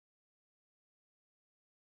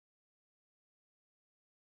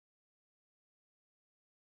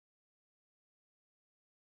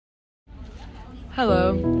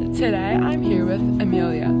Hello, today I'm here with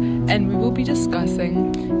Amelia, and we will be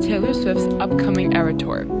discussing Taylor Swift's upcoming Era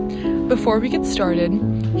Tour. Before we get started,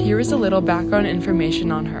 here is a little background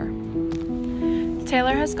information on her.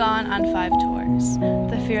 Taylor has gone on 5 tours: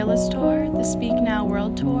 the Fearless Tour, the Speak Now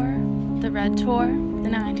World Tour, the Red Tour, the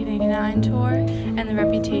 1989 Tour, and the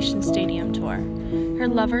Reputation Stadium Tour. Her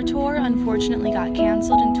Lover Tour unfortunately got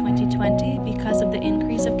canceled in 2020 because of the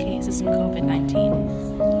increase of cases in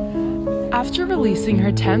COVID-19. After releasing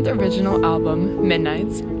her 10th original album,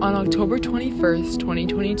 Midnights, on October 21st,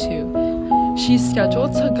 2022, she's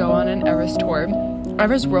scheduled to go on an Eras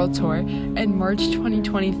World Tour in March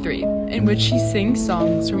 2023, in which she sings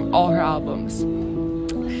songs from all her albums.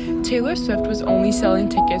 Taylor Swift was only selling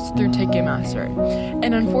tickets through Ticketmaster,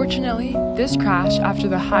 and unfortunately, this crashed after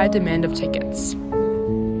the high demand of tickets.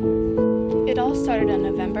 It all started on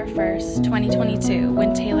November 1st, 2022,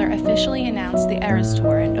 when Taylor officially announced the Eras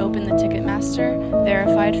Tour and opened the Ticketmaster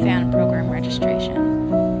Verified Fan Program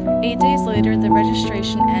registration. 8 days later, the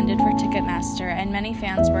registration ended for Ticketmaster, and many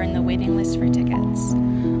fans were in the waiting list for tickets.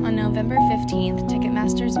 On November 15th,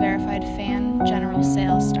 Ticketmaster's Verified Fan General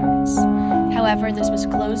Sale starts. However, this was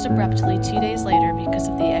closed abruptly 2 days later because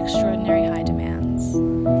of the extraordinary high demands.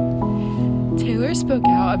 Taylor spoke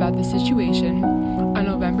out about the situation on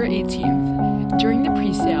November 18th. During the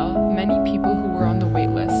pre-sale, many people who were on the wait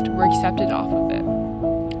list were accepted off of it.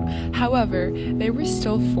 However, they were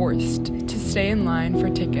still forced to stay in line for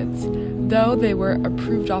tickets, though they were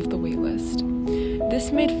approved off the wait list.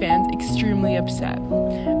 This made fans extremely upset,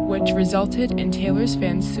 which resulted in Taylor's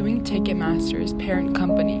fans suing Ticketmaster's parent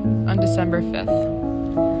company on December 5th.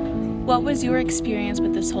 What was your experience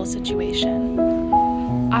with this whole situation?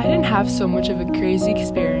 I didn't have so much of a crazy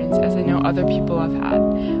experience as I know other people have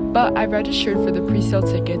had, but I registered for the pre-sale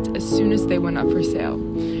tickets as soon as they went up for sale.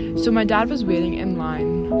 So my dad was waiting in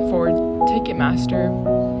line for Ticketmaster,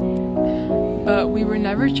 but we were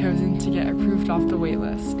never chosen to get approved off the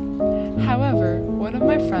waitlist. However, one of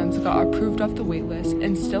my friends got approved off the waitlist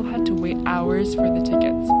and still had to wait hours for the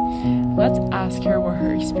tickets. Let's ask her what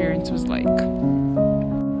her experience was like.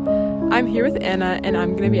 I'm here with Anna, and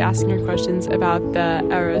I'm going to be asking her questions about the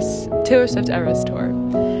Taylor Swift Eras Tour.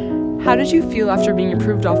 How did you feel after being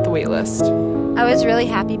approved off the waitlist? I was really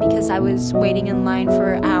happy because I was waiting in line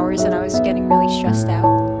for hours and I was getting really stressed out.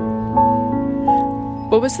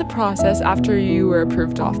 What was the process after you were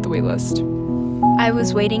approved off the waitlist? I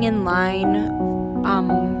was waiting in line,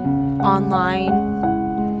 online,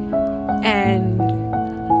 and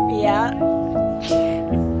yeah.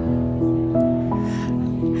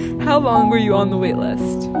 How long were you on the wait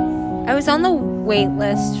list? I was on the wait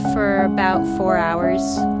list for about 4 hours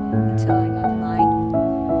until I got in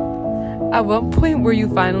line. At what point were you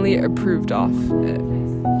finally approved off it?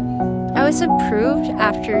 I was approved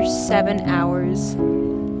after 7 hours.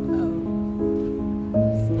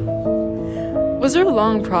 Was there a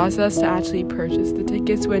long process to actually purchase the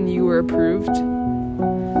tickets when you were approved?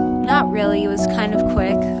 Not really. It was kind of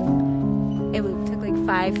quick. It took like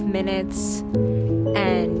 5 minutes,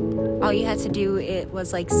 and all you had to do was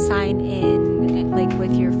sign in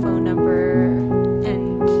with your phone number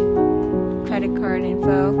and credit card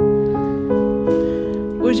info.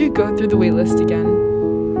 Would you go through the wait list again?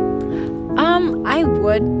 I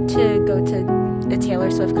would to go to a Taylor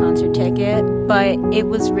Swift concert ticket, but it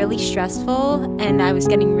was really stressful, and I was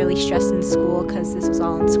getting really stressed in school because this was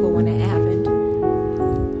all in school when it happened.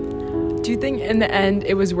 Do you think in the end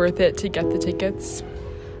it was worth it to get the tickets?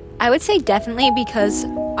 I would say definitely, because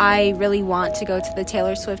I really want to go to the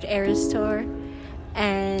Taylor Swift Eras Tour,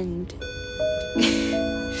 and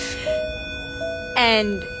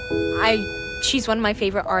she's one of my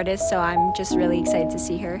favorite artists, so I'm just really excited to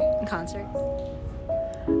see her in concert.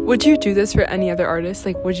 Would you do this for any other artist?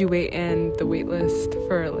 Would you wait in the wait list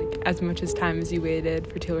for as much time as you waited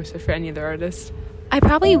for Taylor Swift for any other artist? I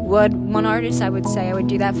probably would. One artist I would say I would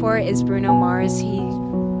do that for is Bruno Mars. He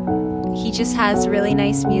just has really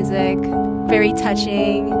nice music, very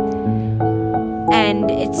touching,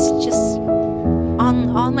 and it's just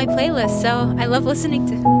on my playlist, so I love listening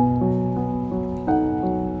to him.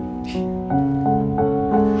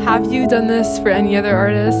 Have you done this for any other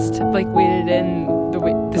artist? Waited in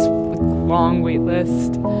this long wait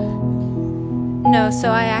list? No, so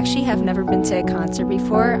I actually have never been to a concert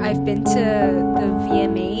before. I've been to the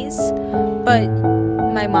VMAs, but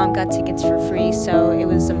my mom got tickets for free, so it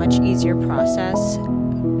was a much easier process.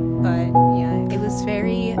 But yeah, it was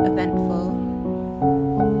very eventful.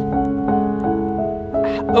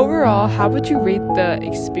 Overall, how would you rate the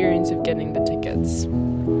experience of getting the tickets?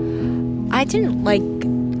 I didn't like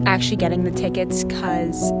actually getting the tickets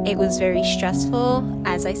because it was very stressful,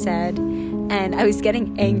 as I said, and I was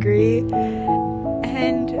getting angry,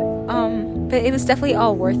 and but it was definitely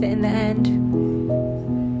all worth it in the end.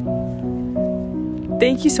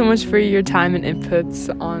 Thank you so much for your time and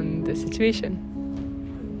inputs on this situation.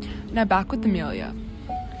 Now back with Amelia.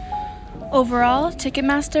 Overall,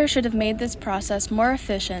 Ticketmaster should have made this process more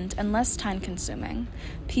efficient and less time-consuming.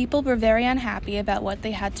 People were very unhappy about what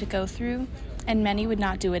they had to go through, and many would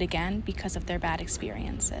not do it again because of their bad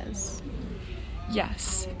experiences.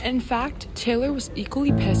 Yes, in fact, Taylor was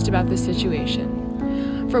equally pissed about the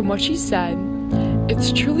situation. From what she said,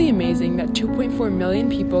 it's truly amazing that 2.4 million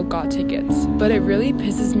people got tickets, but it really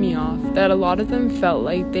pisses me off that a lot of them felt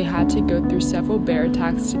like they had to go through several bear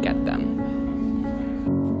attacks to get them.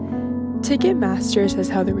 Ticketmaster says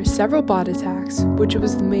how there were several bot attacks, which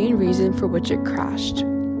was the main reason for which it crashed.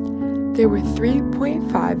 There were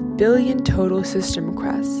 3.5 billion total system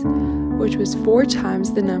requests, which was 4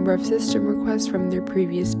 times the number of system requests from their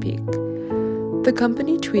previous peak. The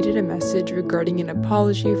company tweeted a message regarding an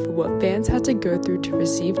apology for what fans had to go through to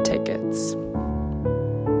receive tickets.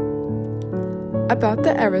 About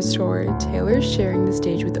the Eras Tour, Taylor is sharing the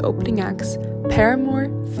stage with opening acts Paramore,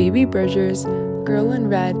 Phoebe Bridgers, Girl in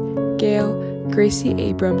Red, Gayle, Gracie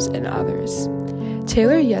Abrams, and others.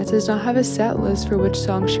 Taylor yet does not have a set list for which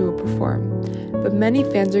song she will perform, but many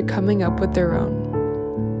fans are coming up with their own.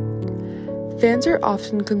 Fans are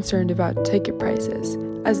often concerned about ticket prices,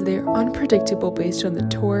 as they are unpredictable based on the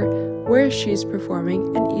tour, where she's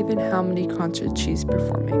performing, and even how many concerts she's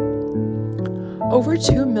performing. Over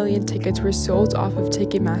 2 million tickets were sold off of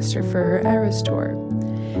Ticketmaster for her Eras Tour.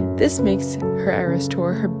 This makes her Eras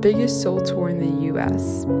Tour her biggest sold tour in the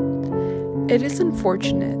US. It is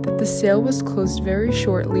unfortunate that the sale was closed very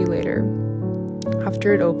shortly later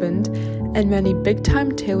after it opened, and many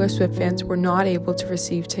big-time Taylor Swift fans were not able to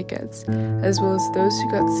receive tickets, as well as those who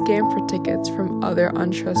got scammed for tickets from other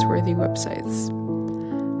untrustworthy websites.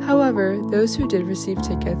 However, those who did receive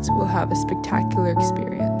tickets will have a spectacular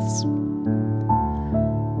experience.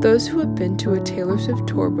 Those who have been to a Taylor Swift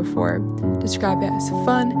tour before describe it as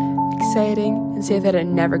fun, exciting, and say that it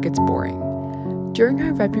never gets boring. During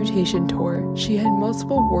her Reputation tour, she had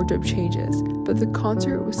multiple wardrobe changes, but the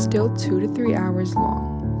concert was still 2 to 3 hours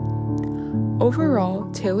long. Overall,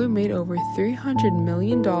 Taylor made over $300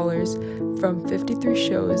 million from 53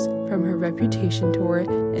 shows from her Reputation tour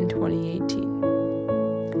in 2018.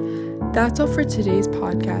 That's all for today's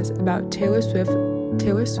podcast about Taylor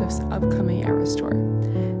Swift's upcoming Eras Tour.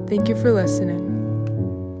 Thank you for listening.